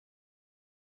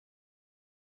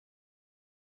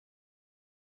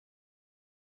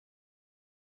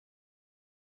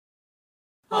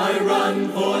I run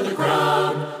for the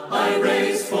crown, I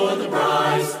race for the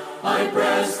prize, I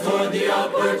press toward the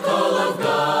upward call of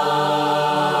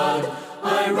God.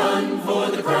 I run for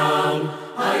the crown,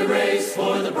 I race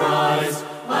for the prize,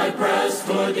 I press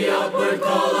toward the upward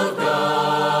call of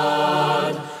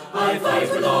God. I fight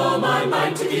with all my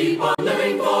might to keep on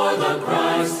living for the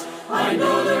Christ. I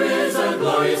know there is a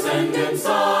glorious end in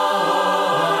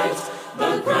sight.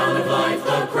 The crown of life,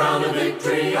 the crown of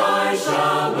victory I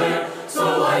shall wear.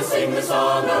 So I sing the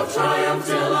song of triumph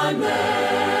till I'm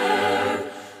there.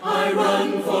 I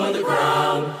run for the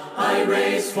crown, I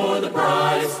race for the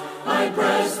prize, I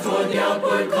press toward the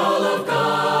upward call of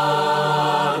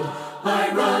God.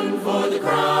 I run for the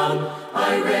crown,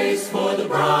 I race for the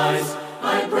prize,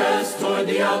 I press toward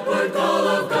the upward call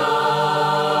of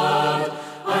God.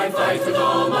 I fight with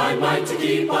all my might to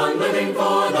keep on living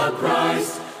for the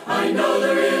Christ. I know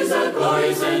there is a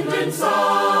glorious end in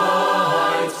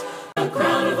sight. The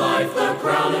crown of life, the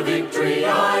crown of victory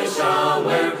I shall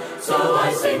wear. So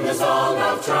I sing the song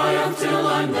of triumph till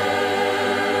I'm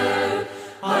there.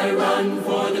 I run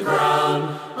for the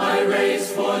crown, I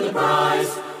race for the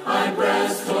prize, I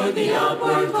press toward the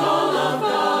upward call of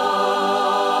God.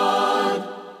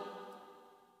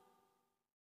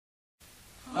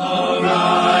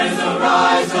 Arise,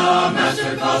 arise, the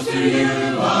Master calls to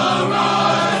you.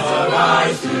 Arise,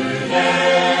 arise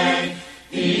today.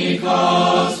 He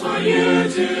calls for you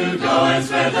to go and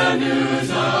spread the news.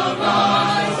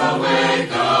 Arise,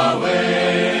 awake,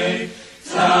 awake.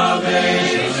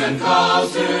 Salvation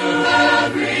calls to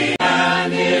every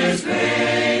man, his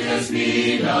greatest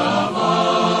need of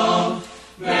all.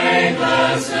 May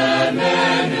blessed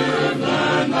men who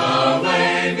learn the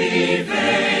way be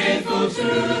faithful to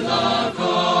the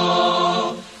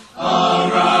call.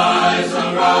 Arise,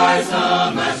 arise,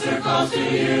 the Master calls to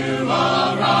you.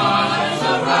 Arise,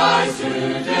 arise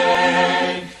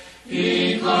today.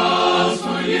 He calls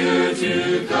for you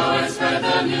to go and spread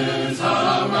the news.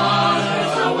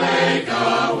 Arise, awake,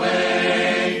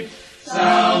 awake.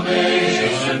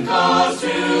 Salvation calls to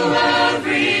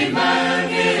every man,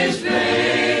 his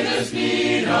greatest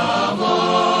need of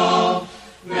all.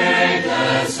 May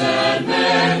blessed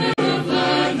men who've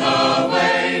learned the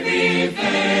way be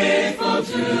faithful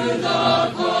to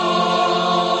the call.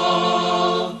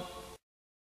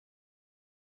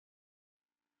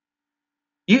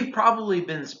 You've probably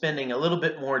been spending a little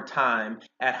bit more time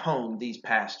at home these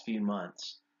past few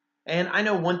months. And I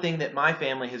know one thing that my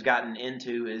family has gotten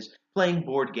into is playing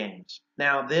board games.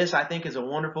 Now, this I think is a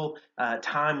wonderful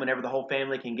time whenever the whole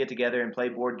family can get together and play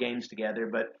board games together.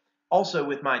 But also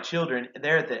with my children,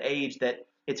 they're at the age that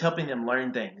it's helping them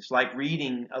learn things like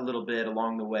reading a little bit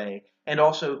along the way and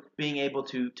also being able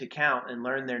to count and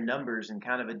learn their numbers and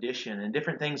kind of addition and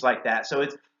different things like that. So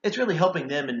it's really helping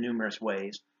them in numerous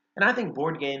ways. And I think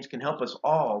board games can help us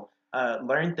all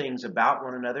learn things about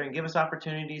one another and give us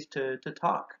opportunities to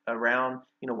talk around,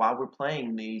 while we're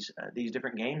playing these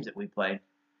different games that we play.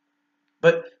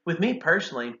 But with me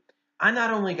personally, I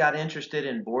not only got interested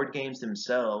in board games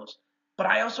themselves, but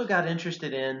I also got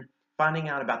interested in finding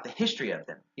out about the history of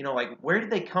them. Like where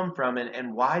did they come from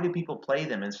and why do people play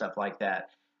them and stuff like that.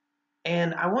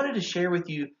 And I wanted to share with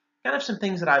you kind of some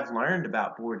things that I've learned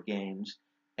about board games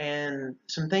and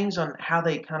some things on how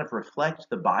they kind of reflect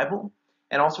the Bible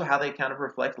and also how they kind of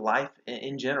reflect life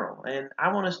in general. And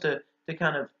I want us to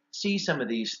kind of see some of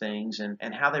these things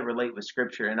and how they relate with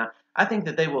Scripture. And I think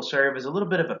that they will serve as a little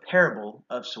bit of a parable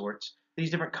of sorts.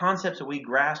 These different concepts that we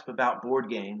grasp about board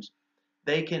games,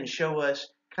 they can show us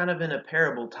kind of in a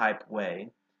parable type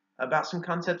way about some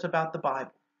concepts about the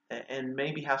Bible and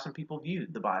maybe how some people view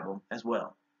the Bible as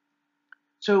well.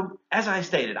 So, as I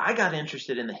stated, I got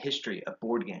interested in the history of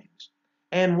board games.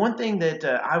 And one thing that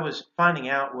I was finding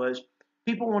out was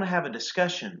people want to have a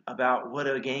discussion about what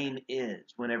a game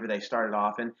is whenever they started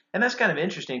off. And that's kind of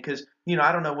interesting because,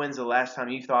 I don't know when's the last time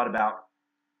you thought about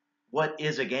what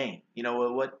is a game,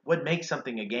 what makes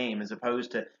something a game as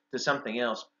opposed to something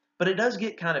else. But it does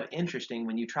get kind of interesting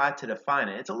when you try to define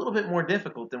it. It's a little bit more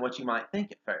difficult than what you might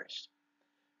think at first.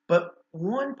 But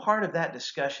one part of that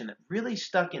discussion that really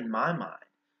stuck in my mind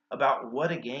about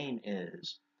what a game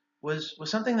is was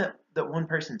something that one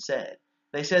person said.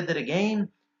 They said that a game,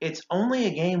 it's only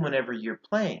a game whenever you're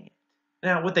playing it.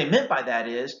 Now, what they meant by that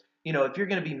is, if you're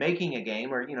going to be making a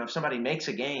game or, if somebody makes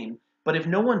a game, but if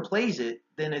no one plays it,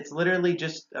 then it's literally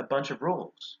just a bunch of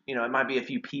rules. It might be a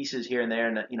few pieces here and there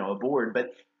and, a board,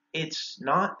 but it's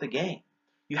not the game.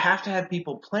 You have to have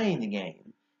people playing the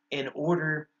game in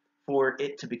order for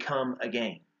it to become a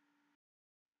game.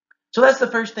 So that's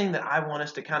the first thing that I want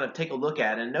us to kind of take a look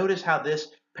at and notice how this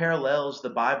parallels the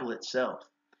Bible itself.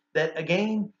 That a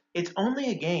game It's only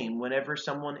a game whenever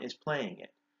someone is playing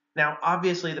it. Now,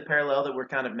 obviously, the parallel that we're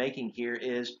kind of making here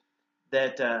is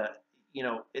that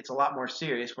it's a lot more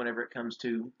serious whenever it comes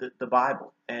to the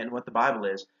Bible and what the Bible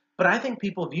is. But I think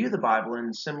people view the Bible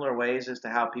in similar ways as to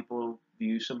how people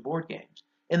view some board games,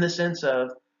 in the sense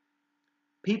of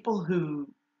people who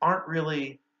aren't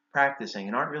really practicing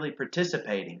and aren't really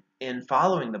participating in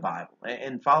following the Bible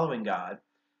and following God,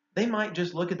 they might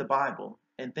just look at the Bible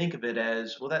and think of it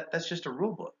as, well, that's just a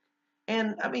rule book.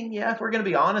 And I mean, yeah, if we're going to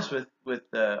be honest with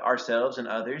ourselves and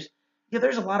others, yeah,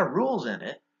 there's a lot of rules in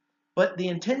it, but the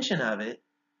intention of it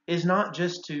is not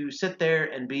just to sit there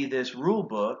and be this rule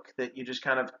book that you just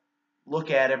kind of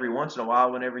look at every once in a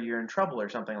while whenever you're in trouble or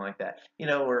something like that,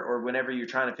 or whenever you're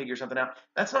trying to figure something out.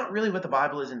 That's not really what the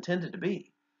Bible is intended to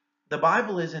be. The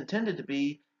Bible is intended to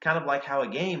be kind of like how a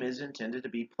game is intended to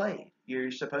be played.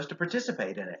 You're supposed to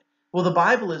participate in it. Well, the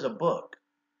Bible is a book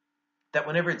that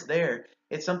whenever it's there,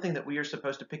 it's something that we are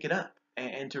supposed to pick it up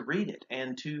and to read it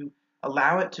and to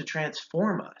allow it to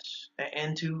transform us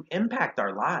and to impact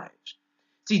our lives.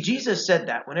 See, Jesus said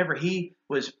that whenever he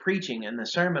was preaching in the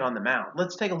Sermon on the Mount.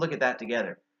 Let's take a look at that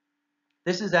together.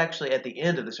 This is actually at the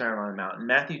end of the Sermon on the Mount in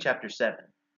Matthew chapter 7.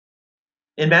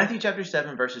 In Matthew chapter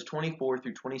 7, verses 24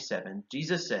 through 27,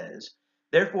 Jesus says,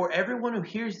 "Therefore everyone who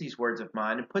hears these words of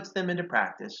mine and puts them into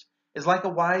practice is like a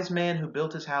wise man who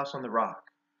built his house on the rock.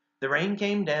 The rain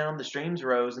came down, the streams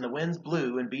rose, and the winds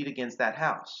blew and beat against that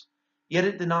house. Yet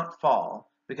it did not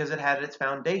fall, because it had its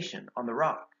foundation on the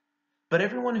rock. But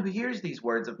everyone who hears these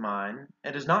words of mine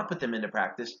and does not put them into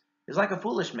practice is like a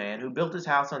foolish man who built his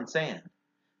house on sand.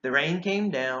 The rain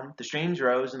came down, the streams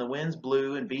rose, and the winds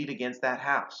blew and beat against that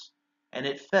house, and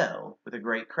it fell with a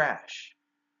great crash."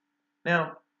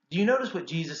 Now, do you notice what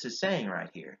Jesus is saying right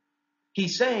here?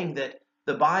 He's saying that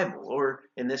the Bible, or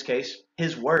in this case,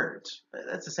 his words,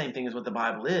 that's the same thing as what the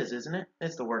Bible is, isn't it?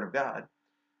 It's the Word of God.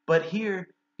 But here,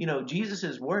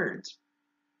 Jesus' words,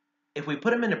 if we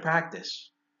put them into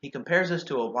practice, he compares us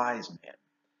to a wise man.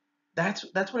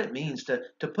 That's what it means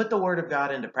to put the Word of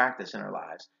God into practice in our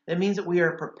lives. It means that we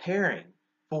are preparing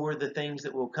for the things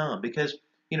that will come. Because,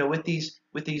 with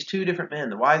these two different men,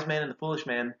 the wise man and the foolish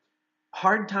man,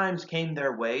 hard times came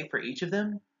their way for each of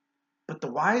them, but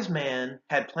the wise man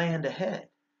had planned ahead,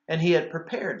 and he had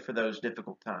prepared for those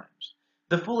difficult times.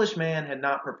 The foolish man had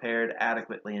not prepared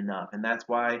adequately enough, and that's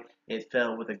why it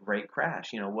fell with a great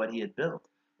crash. What he had built.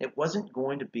 It wasn't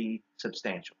going to be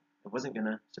substantial. It wasn't going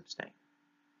to sustain.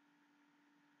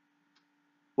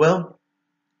 Well,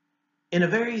 in a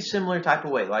very similar type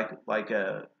of way, like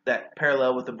that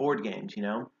parallel with the board games,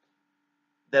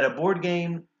 that a board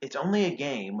game, it's only a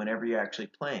game whenever you're actually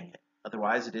playing it.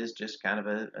 Otherwise, it is just kind of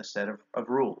a set of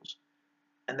rules.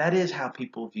 And that is how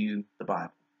people view the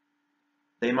Bible.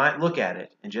 They might look at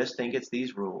it and just think it's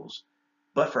these rules.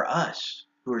 But for us,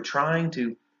 who are trying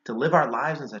to live our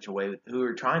lives in such a way, who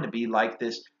are trying to be like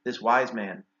this wise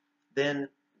man, then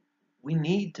we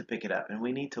need to pick it up and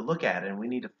we need to look at it and we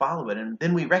need to follow it. And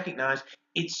then we recognize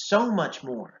it's so much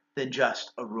more than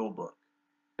just a rule book.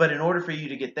 But in order for you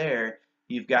to get there,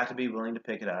 you've got to be willing to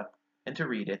pick it up and to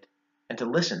read it and to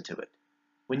listen to it.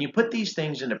 When you put these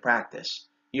things into practice,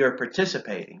 you're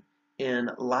participating in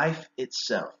life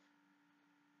itself.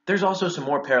 There's also some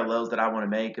more parallels that I want to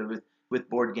make with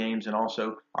board games and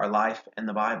also our life and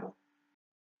the Bible.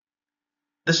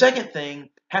 The second thing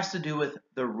has to do with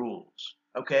the rules,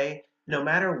 okay? No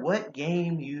matter what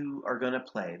game you are going to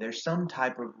play, there's some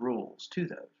type of rules to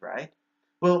those, right?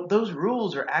 Well, those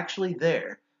rules are actually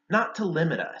there not to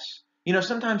limit us.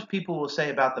 Sometimes people will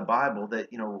say about the Bible that,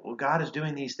 well, God is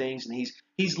doing these things and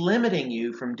he's limiting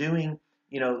you from doing,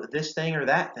 this thing or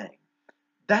that thing.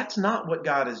 That's not what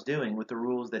God is doing with the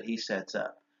rules that he sets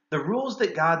up. The rules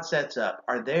that God sets up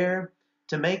are there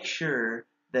to make sure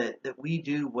that we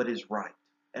do what is right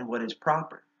and what is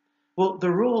proper. Well,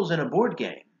 the rules in a board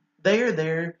game, they are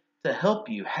there to help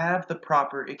you have the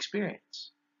proper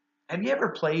experience. Have you ever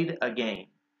played a game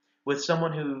with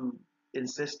someone who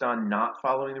insists on not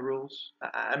following the rules?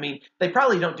 I mean, they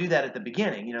probably don't do that at the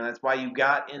beginning. That's why you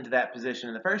got into that position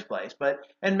in the first place.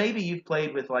 And maybe you've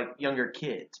played with like younger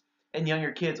kids. And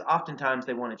younger kids, oftentimes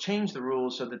they want to change the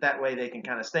rules so that way they can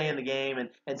kind of stay in the game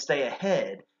and stay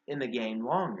ahead in the game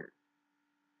longer.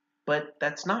 But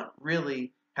that's not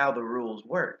really how the rules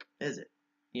work, is it?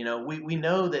 We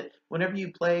know that whenever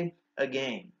you play a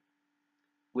game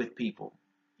with people,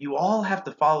 you all have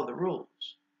to follow the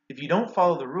rules. If you don't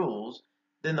follow the rules,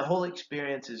 then the whole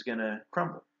experience is going to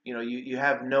crumble. You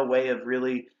have no way of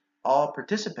really all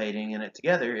participating in it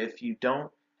together if you don't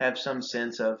have some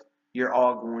sense of you're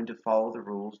all going to follow the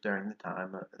rules during the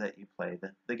time that you play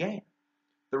the game.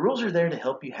 The rules are there to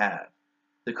help you have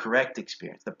the correct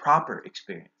experience, the proper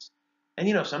experience.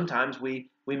 And sometimes we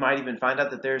might even find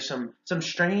out that there's some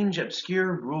strange,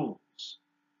 obscure rules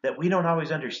that we don't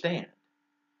always understand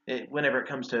whenever it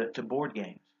comes to board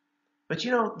games. But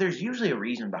there's usually a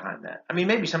reason behind that. I mean,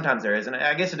 maybe sometimes there is, and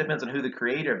I guess it depends on who the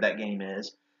creator of that game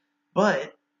is.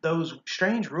 But those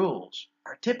strange rules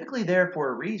are typically there for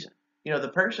a reason.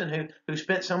 The person who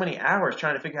spent so many hours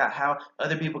trying to figure out how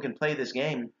other people can play this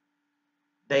game,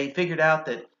 they figured out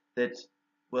that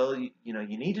well, you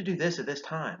need to do this at this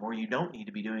time, or you don't need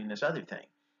to be doing this other thing.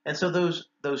 And so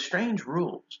those strange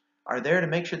rules are there to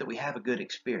make sure that we have a good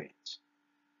experience.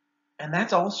 And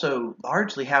that's also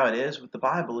largely how it is with the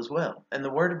Bible as well, and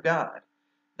the Word of God,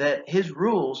 that His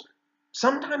rules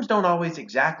sometimes don't always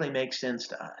exactly make sense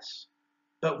to us.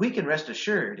 But we can rest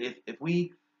assured if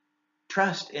we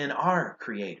trust in our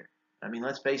Creator. I mean,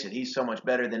 let's face it, He's so much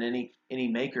better than any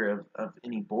maker of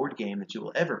any board game that you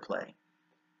will ever play.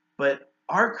 But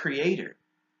our Creator,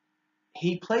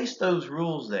 He placed those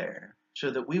rules there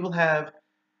so that we will have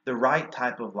the right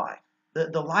type of life,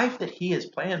 the life that He has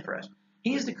planned for us.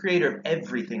 He is the creator of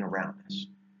everything around us.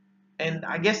 And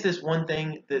I guess this one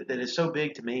thing that is so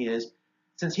big to me is,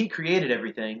 since He created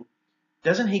everything,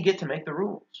 doesn't He get to make the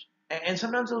rules? And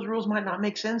sometimes those rules might not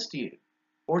make sense to you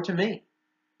or to me.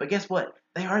 But guess what?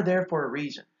 They are there for a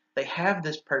reason. They have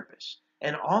this purpose.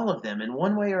 And all of them, in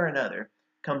one way or another,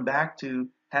 come back to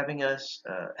having us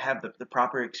have the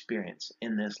proper experience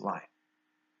in this life.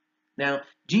 Now,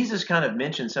 Jesus kind of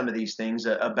mentioned some of these things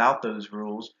about those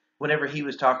rules whenever He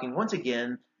was talking. Once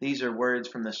again, these are words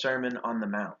from the Sermon on the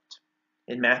Mount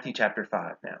in Matthew chapter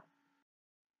 5 now.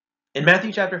 In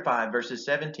Matthew chapter 5, verses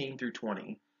 17 through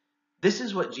 20, this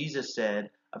is what Jesus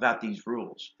said about these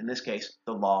rules, in this case,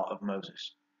 the law of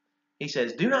Moses. He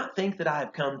says, "Do not think that I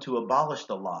have come to abolish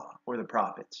the law or the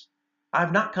prophets. I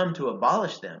have not come to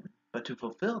abolish them, but to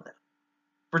fulfill them.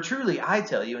 For truly I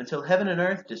tell you, until heaven and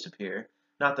earth disappear,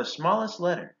 not the smallest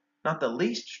letter, not the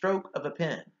least stroke of a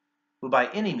pen, will by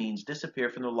any means disappear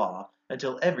from the law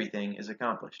until everything is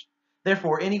accomplished.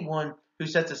 Therefore, anyone who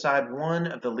sets aside one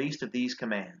of the least of these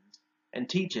commands and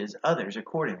teaches others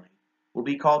accordingly will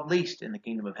be called least in the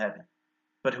kingdom of heaven.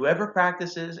 But whoever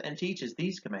practices and teaches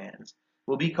these commands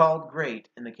will be called great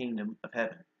in the kingdom of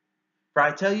heaven. For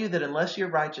I tell you that unless your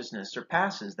righteousness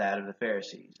surpasses that of the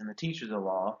Pharisees and the teachers of the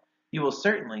law, you will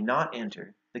certainly not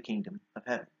enter the kingdom of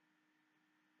heaven."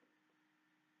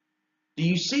 Do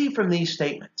you see from these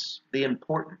statements the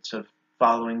importance of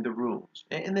following the rules?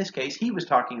 In this case, He was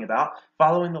talking about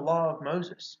following the law of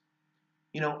Moses.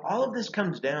 All of this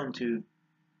comes down to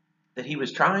that He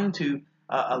was trying to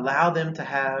allow them to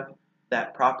have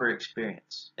that proper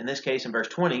experience. In this case, in verse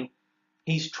 20,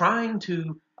 He's trying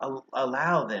to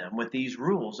allow them with these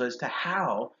rules as to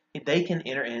how they can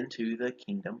enter into the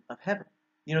kingdom of heaven.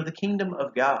 The kingdom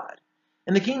of God.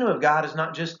 And the kingdom of God is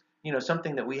not just,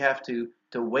 something that we have to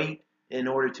wait in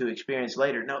order to experience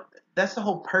later. No, that's the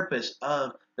whole purpose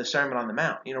of the Sermon on the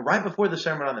Mount. Right before the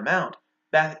Sermon on the Mount,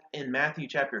 back in Matthew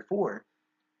chapter 4,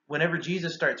 whenever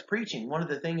Jesus starts preaching, one of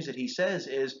the things that He says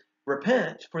is,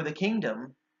 repent, for the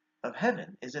kingdom of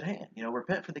heaven is at hand.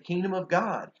 Repent, for the kingdom of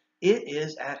God, it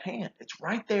is at hand. It's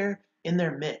right there in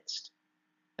their midst.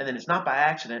 And then it's not by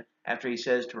accident after He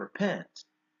says to repent,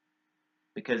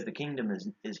 because the kingdom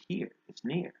is here. It's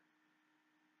near.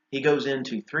 He goes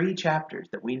into 3 chapters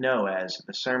that we know as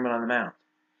the Sermon on the Mount.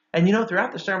 And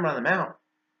throughout the Sermon on the Mount,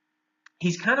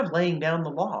 He's kind of laying down the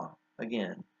law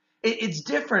again. It's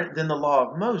different than the law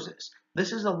of Moses.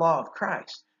 This is the law of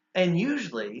Christ. And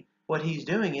usually what He's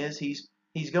doing is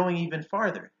He's going even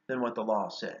farther than what the law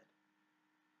said.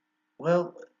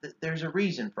 Well, there's a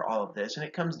reason for all of this, and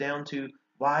it comes down to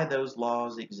why those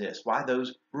laws exist, why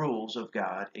those rules of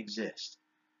God exist.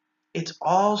 It's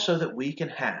all so that we can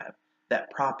have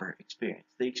that proper experience,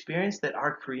 the experience that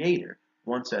our Creator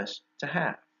wants us to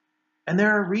have. And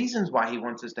there are reasons why He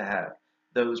wants us to have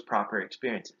those proper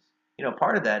experiences.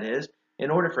 Part of that is,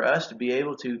 in order for us to be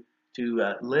able to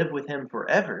live with Him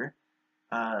forever,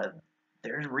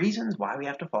 there's reasons why we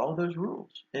have to follow those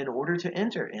rules in order to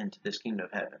enter into this kingdom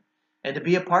of heaven and to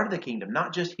be a part of the kingdom,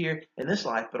 not just here in this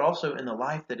life, but also in the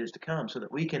life that is to come, so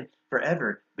that we can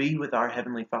forever be with our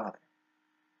Heavenly Father.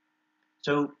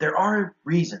 So there are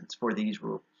reasons for these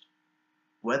rules.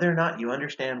 Whether or not you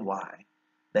understand why,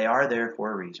 they are there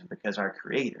for a reason, because our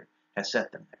Creator has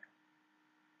set them there.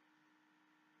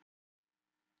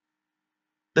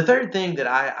 The third thing that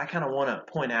I kind of want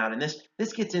to point out, and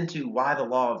this gets into why the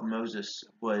law of Moses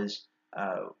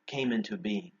came into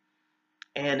being.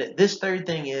 And this third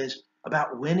thing is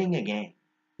about winning a game.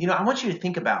 I want you to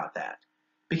think about that,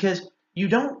 because you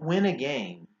don't win a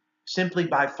game simply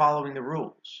by following the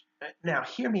rules. Now,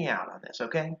 hear me out on this,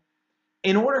 okay?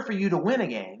 In order for you to win a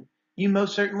game, you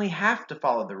most certainly have to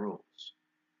follow the rules.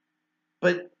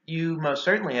 But you most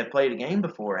certainly have played a game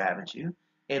before, haven't you?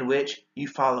 In which you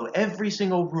follow every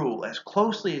single rule as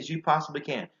closely as you possibly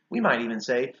can. We might even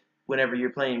say, whenever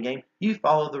you're playing a game, you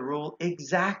follow the rule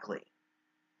exactly,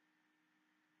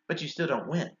 but you still don't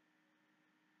win.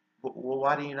 Well,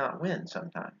 why do you not win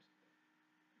sometimes?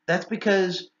 That's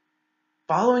because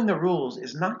following the rules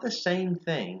is not the same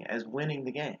thing as winning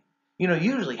the game.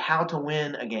 Usually how to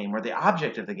win a game or the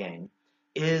object of the game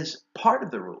is part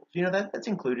of the rules. That's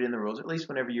included in the rules, at least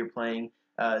whenever you're playing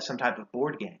some type of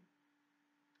board game.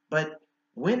 But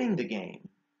winning the game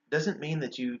doesn't mean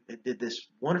that you did this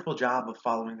wonderful job of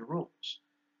following the rules.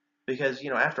 Because,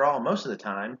 after all, most of the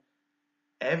time,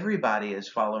 everybody is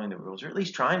following the rules, or at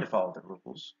least trying to follow the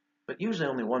rules, but usually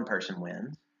only one person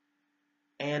wins.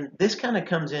 And this kind of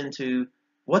comes into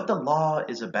what the law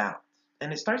is about.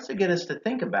 And it starts to get us to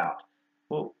think about,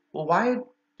 well, why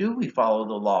do we follow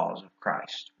the laws of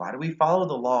Christ? Why do we follow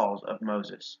the laws of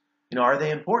Moses? Are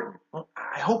they important? Well,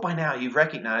 I hope by now you've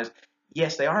recognized,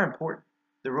 yes, they are important.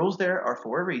 The rules there are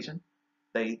for a reason.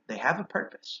 They have a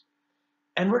purpose.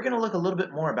 And we're going to look a little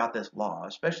bit more about this law,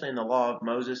 especially in the law of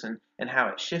Moses and how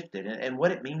it shifted and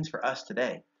what it means for us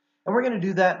today. And we're going to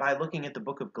do that by looking at the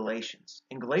book of Galatians.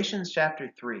 In Galatians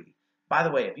chapter 3, by the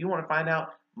way, if you want to find out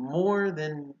more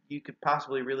than you could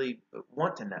possibly really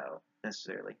want to know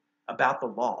necessarily about the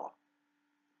law,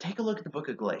 take a look at the book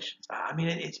of Galatians. I mean,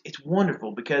 it's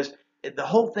wonderful because the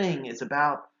whole thing is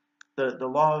about the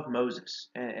law of Moses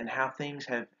and how things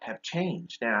have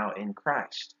changed now in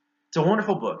Christ. It's a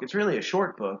wonderful book. It's really a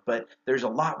short book, but there's a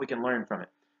lot we can learn from it.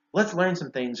 Let's learn some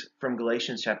things from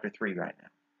Galatians chapter 3 right now.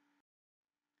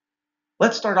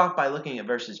 Let's start off by looking at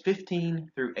verses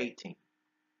 15 through 18.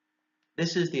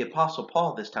 This is the Apostle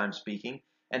Paul this time speaking,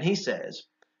 and he says,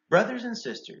 "Brothers and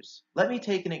sisters, let me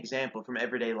take an example from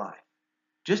everyday life.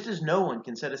 Just as no one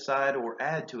can set aside or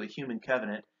add to a human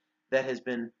covenant that has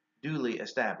been duly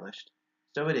established,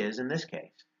 so it is in this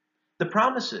case. The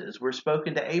promises were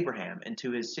spoken to Abraham and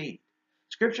to his seed.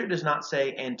 Scripture does not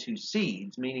say, and to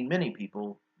seeds, meaning many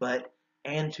people, but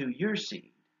and to your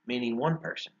seed, meaning one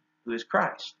person, who is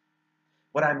Christ.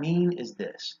 What I mean is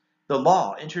this. The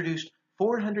law, introduced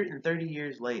 430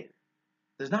 years later,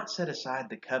 does not set aside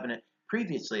the covenant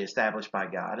previously established by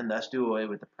God and thus do away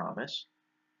with the promise.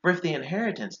 For if the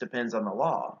inheritance depends on the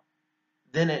law,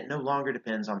 then it no longer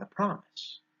depends on the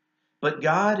promise. But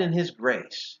God in his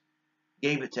grace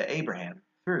gave it to Abraham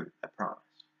through a promise."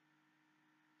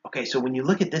 Okay, so when you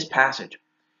look at this passage,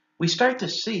 we start to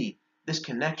see this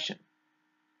connection,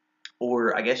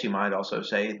 or I guess you might also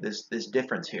say this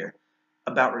difference here,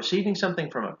 about receiving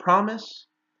something from a promise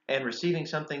and receiving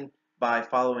something by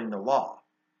following the law.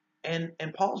 And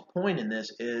Paul's point in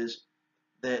this is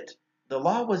that the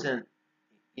law wasn't,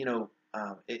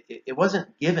 it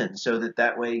wasn't given so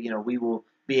that way, we will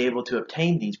be able to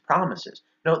obtain these promises.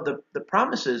 No, the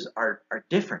promises are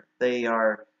different. They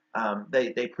are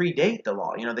they predate the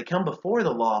law. They come before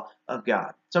the law of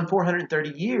God. Some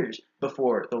 430 years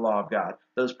before the law of God,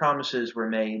 those promises were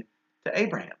made to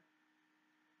Abraham.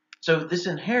 So this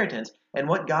inheritance and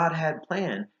what God had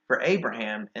planned for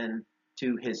Abraham and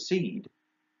to his seed,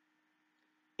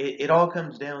 it all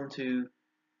comes down to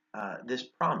this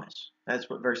promise. That's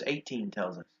what verse 18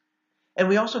 tells us. And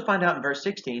we also find out in verse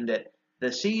 16 that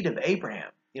the seed of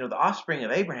Abraham, the offspring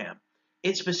of Abraham,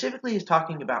 it specifically is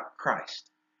talking about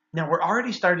Christ. Now we're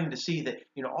already starting to see that,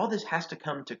 all this has to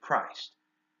come to Christ.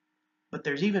 But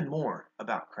there's even more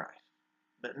about Christ.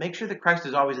 But make sure that Christ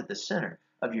is always at the center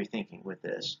of your thinking with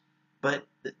this. But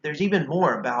there's even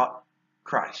more about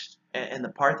Christ and the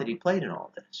part that he played in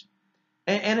all this.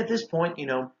 And at this point,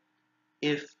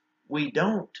 if we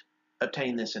don't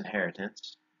obtain this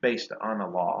inheritance based on the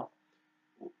law,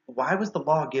 why was the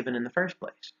law given in the first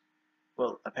place?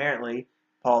 Well, apparently,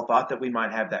 Paul thought that we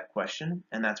might have that question,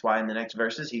 and that's why in the next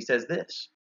verses he says this.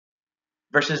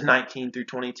 Verses 19 through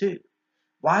 22.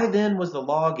 Why then was the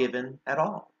law given at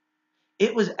all?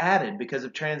 It was added because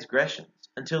of transgressions,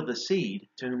 until the seed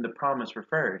to whom the promise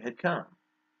referred had come.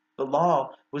 The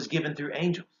law was given through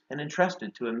angels and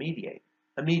entrusted to a mediator.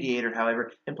 A mediator,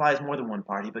 however, implies more than one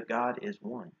party, but God is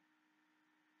one.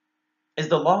 Is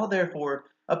the law, therefore,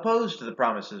 opposed to the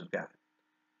promises of God?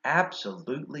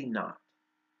 Absolutely not.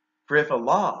 For if a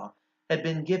law had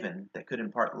been given that could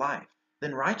impart life,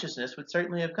 then righteousness would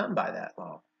certainly have come by that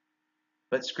law.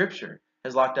 But Scripture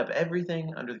has locked up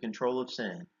everything under the control of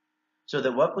sin, so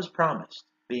that what was promised,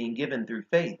 being given through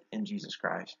faith in Jesus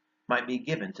Christ, might be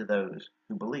given to those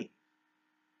who believe.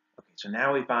 Okay, so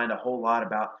now we find a whole lot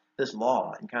about this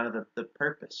law and kind of the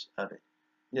purpose of it.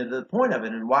 The point of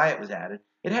it and why it was added,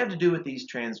 it had to do with these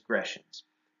transgressions.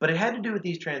 But it had to do with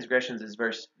these transgressions, as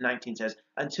verse 19 says,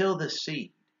 until the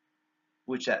seed,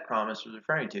 which that promise was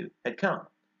referring to, had come.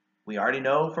 We already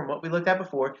know from what we looked at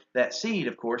before that seed,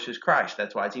 of course, is Christ.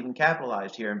 That's why it's even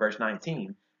capitalized here in verse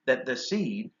 19, that the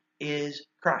seed is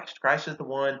Christ. Christ is the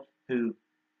one who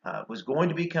was going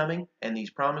to be coming, and these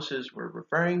promises were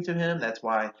referring to him. That's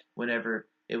why whenever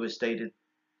it was stated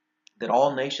that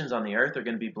all nations on the earth are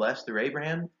going to be blessed through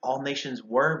Abraham, all nations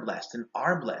were blessed and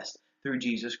are blessed through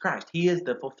Jesus Christ. He is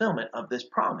the fulfillment of this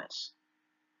promise.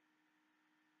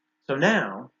 So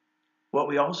now, what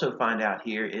we also find out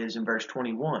here is in verse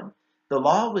 21, the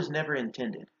law was never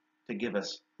intended to give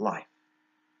us life.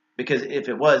 Because if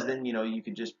it was, then, you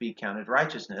could just be counted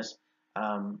righteousness,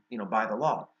 by the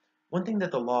law. One thing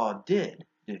that the law did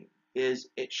do is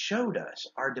it showed us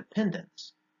our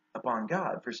dependence upon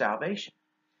God for salvation.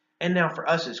 And now for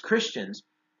us as Christians,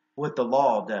 what the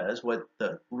law does, what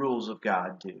the rules of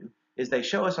God do, is they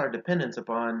show us our dependence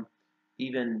upon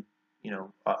even,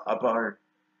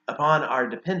 upon our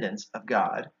dependence of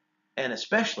God, and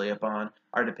especially upon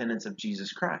our dependence of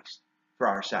Jesus Christ for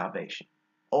our salvation,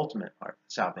 ultimate our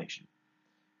salvation.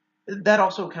 That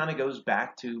also kind of goes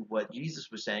back to what Jesus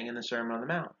was saying in the Sermon on the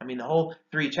Mount. I mean, the whole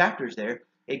 3 chapters there,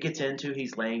 it gets into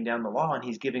he's laying down the law and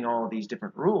he's giving all of these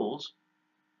different rules,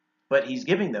 but he's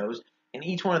giving those, and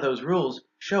each one of those rules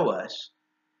show us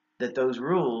that those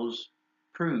rules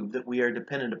prove that we are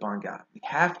dependent upon God. We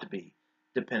have to be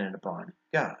dependent upon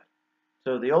God.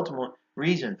 So the ultimate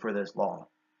reason for this law,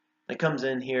 it comes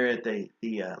in here at the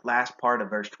last part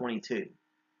of verse 22.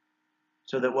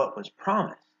 So that what was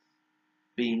promised,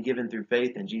 being given through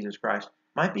faith in Jesus Christ,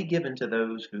 might be given to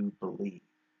those who believe.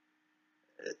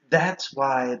 That's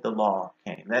why the law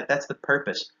came. That's the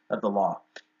purpose of the law.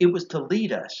 It was to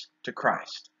lead us to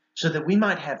Christ so that we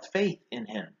might have faith in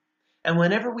him. And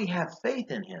whenever we have faith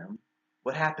in him,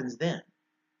 what happens then?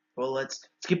 Well, let's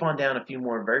skip on down a few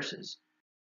more verses.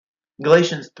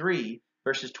 Galatians 3,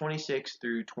 verses 26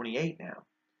 through 28 now.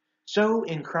 So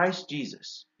in Christ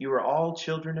Jesus, you are all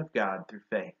children of God through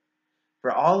faith.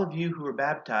 For all of you who were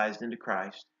baptized into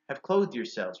Christ have clothed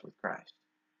yourselves with Christ.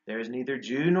 There is neither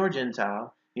Jew nor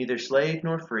Gentile, neither slave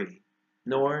nor free,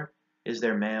 nor is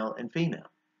there male and female,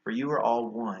 for you are all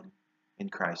one in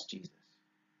Christ Jesus.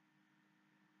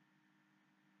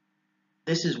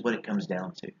 This is what it comes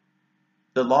down to.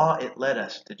 The law, it led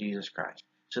us to Jesus Christ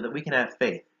so that we can have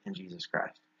faith in Jesus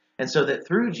Christ. And so that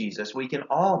through Jesus, we can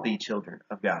all be children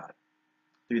of God.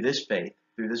 Through this faith,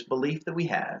 through this belief that we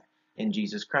have in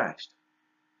Jesus Christ.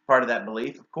 Part of that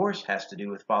belief, of course, has to do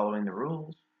with following the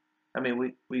rules. I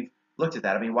mean, we've looked at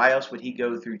that. I mean, why else would he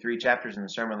go through 3 chapters in the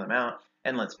Sermon on the Mount,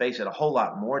 and let's face it, a whole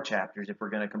lot more chapters if we're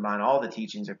going to combine all the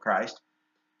teachings of Christ?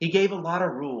 He gave a lot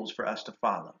of rules for us to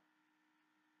follow.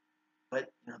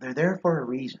 But they're there for a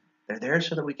reason. They're there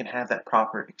so that we can have that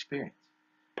proper experience.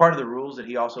 Part of the rules that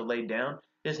he also laid down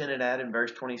is hinted at in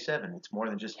verse 27. It's more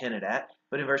than just hinted at,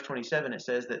 but in verse 27 it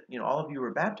says that all of you who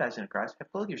are baptized into Christ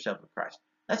have clothed yourselves with Christ.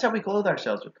 That's how we clothe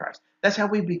ourselves with Christ. That's how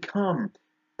we become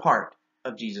part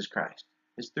of Jesus Christ,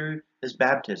 is through this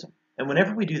baptism. And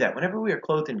whenever we do that, whenever we are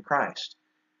clothed in Christ,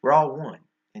 we're all one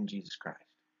in Jesus Christ.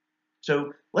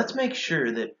 So let's make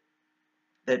sure that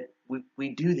we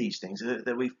do these things,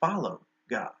 that we follow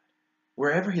God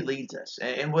wherever he leads us.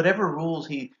 And whatever rules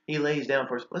he lays down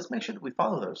for us, let's make sure that we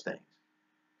follow those things.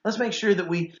 Let's make sure that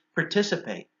we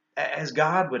participate as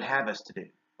God would have us to do,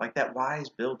 like that wise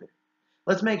builder.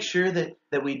 Let's make sure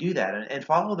that we do that and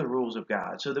follow the rules of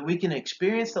God so that we can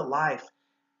experience the life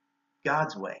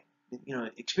God's way.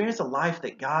 Experience the life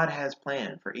that God has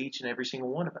planned for each and every single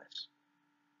one of us.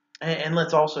 And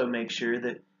let's also make sure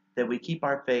that we keep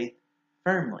our faith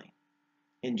firmly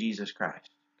in Jesus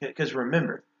Christ. Because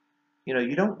remember,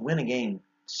 you don't win a game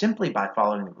simply by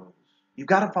following the rules. You've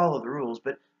got to follow the rules,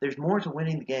 but there's more to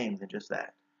winning the game than just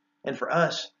that. And for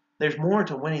us, there's more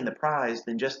to winning the prize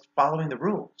than just following the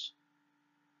rules.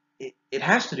 It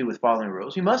has to do with following the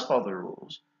rules. You must follow the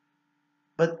rules.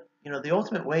 But, the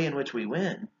ultimate way in which we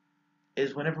win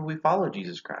is whenever we follow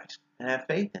Jesus Christ and have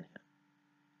faith in him.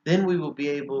 Then we will be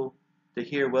able to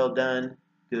hear, well done,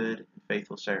 good and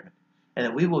faithful servant. And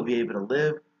that we will be able to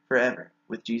live forever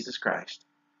with Jesus Christ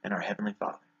and our Heavenly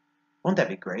Father. Won't that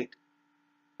be great?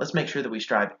 Let's make sure that we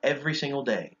strive every single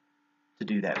day to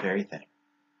do that very thing.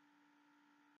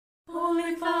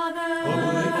 Holy Father,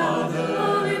 Holy Father,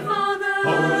 Holy Father,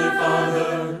 Holy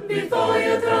Father, before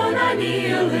your throne I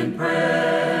kneel in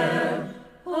prayer.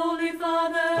 Holy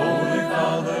Father, Holy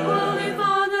Father, Holy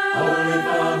Father, Holy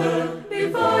Father,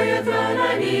 before your throne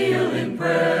I kneel in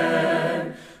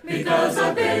prayer. Because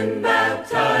I've been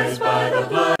baptized by the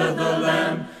blood of the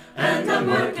Lamb, I'm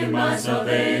working my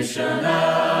salvation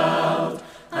out.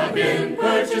 I've been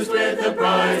purchased with a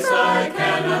price I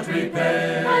cannot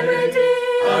repay. I'm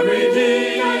redeemed, I'm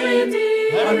redeemed, I'm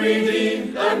redeemed, I'm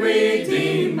redeemed, I'm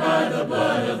redeemed by the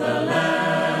blood of the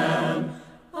Lamb.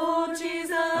 Oh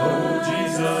Jesus, Oh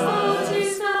Jesus, oh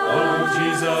Jesus, oh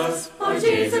Jesus, oh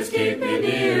Jesus, keep me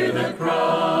near the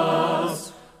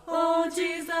cross. Oh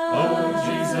Jesus, Oh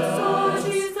Jesus, oh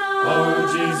Jesus,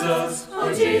 oh Jesus,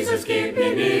 oh Jesus, keep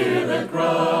me near the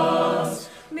cross.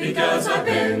 Because I've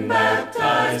been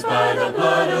baptized by the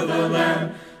blood of the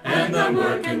Lamb, and I'm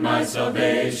working my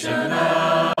salvation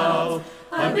out.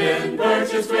 I've been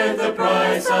purchased with a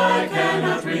price I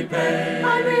cannot repay.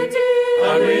 I'm redeemed,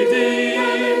 I'm redeemed,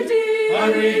 I'm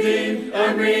I'm redeemed,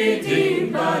 I'm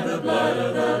redeemed by the blood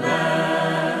of the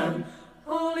Lamb.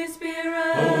 Holy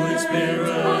Spirit, Holy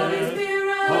Spirit, Holy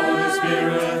Spirit, Holy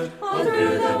Spirit, all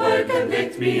through the word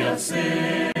convict me of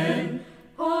sin.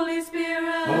 Holy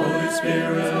Spirit, Holy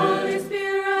Spirit, Holy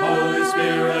Spirit, Holy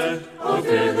Spirit, oh,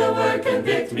 through the word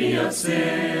convict me of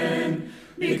sin.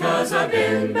 Because I've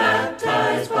been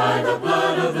baptized by the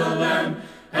blood of the Lamb,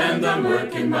 and I'm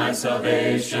working my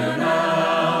salvation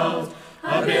out.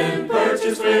 I've been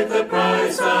purchased with a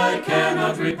price I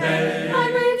cannot repay.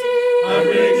 I'm redeemed, I'm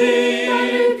redeemed, I'm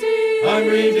redeemed, I'm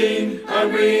redeemed,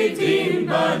 I'm redeemed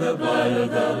by the blood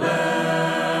of the Lamb.